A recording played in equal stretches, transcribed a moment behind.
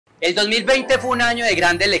El 2020 fue un año de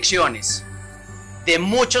grandes lecciones, de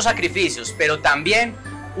muchos sacrificios, pero también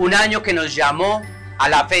un año que nos llamó a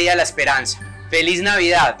la fe y a la esperanza. Feliz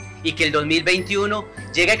Navidad y que el 2021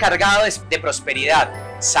 llegue cargado de prosperidad,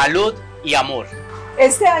 salud y amor.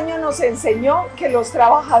 Este año nos enseñó que los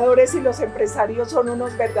trabajadores y los empresarios son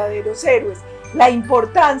unos verdaderos héroes, la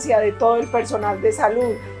importancia de todo el personal de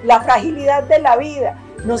salud, la fragilidad de la vida.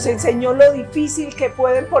 Nos enseñó lo difícil que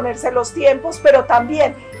pueden ponerse los tiempos, pero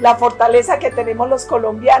también la fortaleza que tenemos los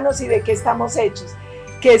colombianos y de qué estamos hechos.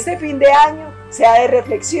 Que este fin de año sea de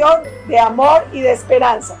reflexión, de amor y de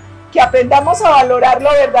esperanza. Que aprendamos a valorar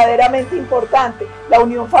lo verdaderamente importante, la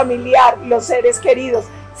unión familiar, los seres queridos.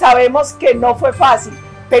 Sabemos que no fue fácil,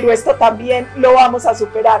 pero esto también lo vamos a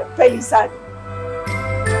superar. ¡Feliz año!